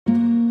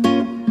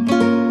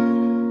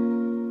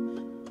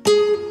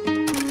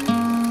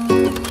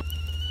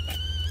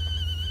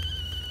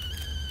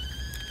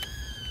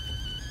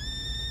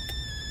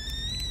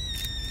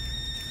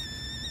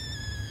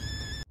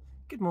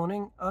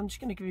I'm just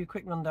going to give you a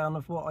quick rundown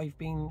of what I've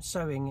been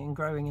sowing and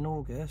growing in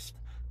August.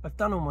 I've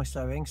done all my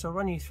sowing, so I'll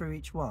run you through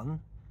each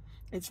one.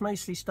 It's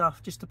mostly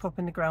stuff just to pop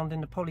in the ground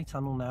in the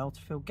polytunnel now to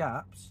fill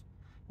gaps,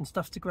 and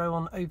stuff to grow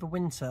on over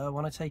winter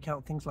when I take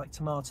out things like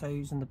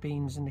tomatoes and the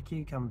beans and the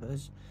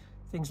cucumbers,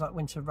 things like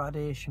winter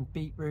radish and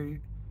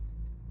beetroot,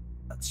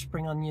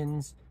 spring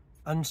onions,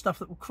 and stuff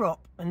that will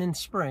crop and in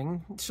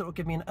spring sort of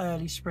give me an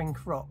early spring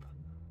crop.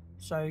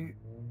 So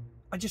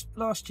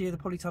last year the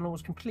polytunnel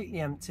was completely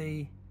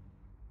empty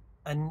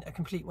and a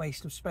complete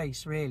waste of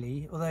space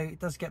really, although it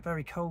does get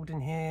very cold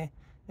in here,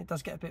 it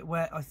does get a bit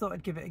wet. I thought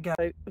I'd give it a go.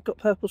 So I've got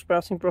purple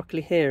sprouting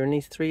broccoli here in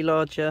these 3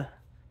 larger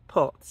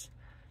pots,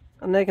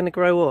 and they're going to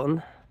grow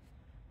on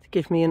to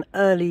give me an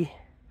early,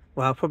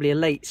 well, probably a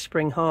late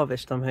spring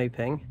harvest, I'm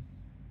hoping.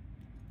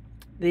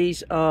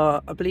 These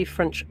are, I believe,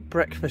 French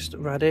breakfast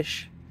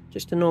radish,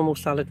 just a normal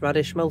salad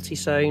radish,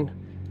 multi-sown,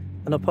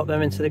 and I'll pop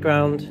them into the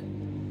ground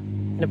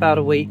in about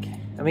a week.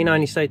 I mean, I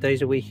only sowed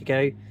those a week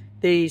ago.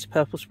 These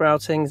purple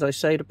sproutings I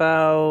sowed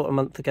about a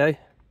month ago.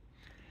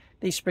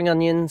 These spring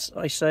onions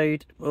I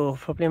sowed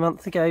probably a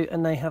month ago,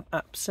 and they have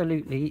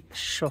absolutely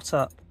shot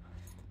up.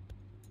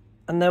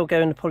 And they'll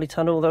go in the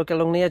polytunnel, they'll go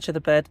along the edge of the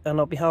bed, and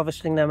I'll be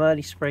harvesting them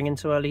early spring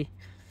into early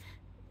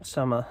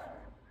summer,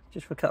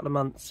 just for a couple of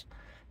months.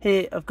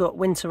 Here I've got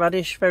winter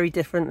radish, very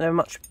different, they're a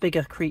much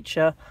bigger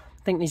creature.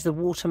 I think these are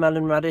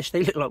watermelon radish.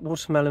 They look like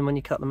watermelon when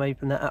you cut them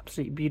open. They're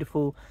absolutely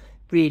beautiful,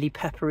 really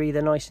peppery.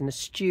 They're nice in a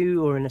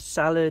stew or in a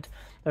salad.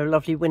 They're a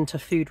lovely winter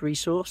food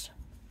resource.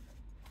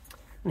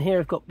 And here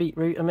I've got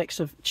beetroot, a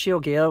mix of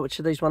chioggia, which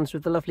are those ones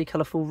with the lovely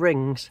colourful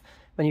rings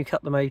when you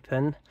cut them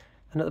open.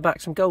 And at the back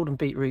some golden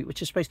beetroot,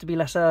 which is supposed to be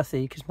less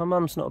earthy, because my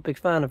mum's not a big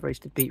fan of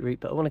roasted beetroot,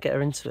 but I want to get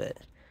her into it.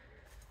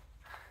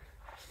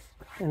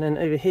 And then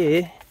over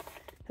here,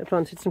 I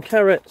planted some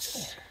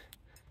carrots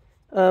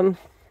about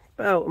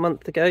a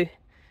month ago. And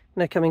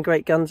they're coming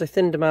great guns. I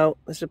thinned them out.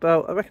 There's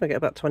about, I reckon I get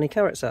about 20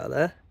 carrots out of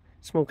there.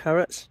 Small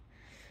carrots.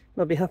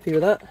 I'll be happy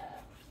with that.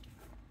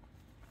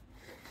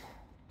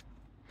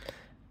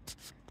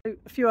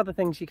 A few other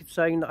things you could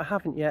sow that I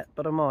haven't yet,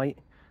 but I might,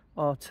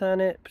 are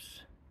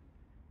turnips,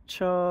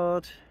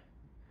 chard,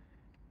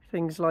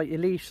 things like your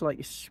leaves, like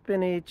your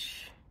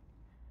spinach.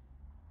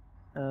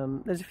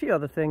 There's a few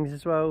other things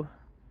as well.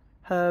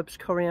 Herbs,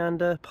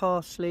 coriander,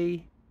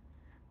 parsley,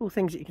 all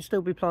things that you can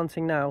still be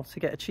planting now to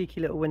get a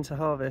cheeky little winter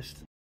harvest.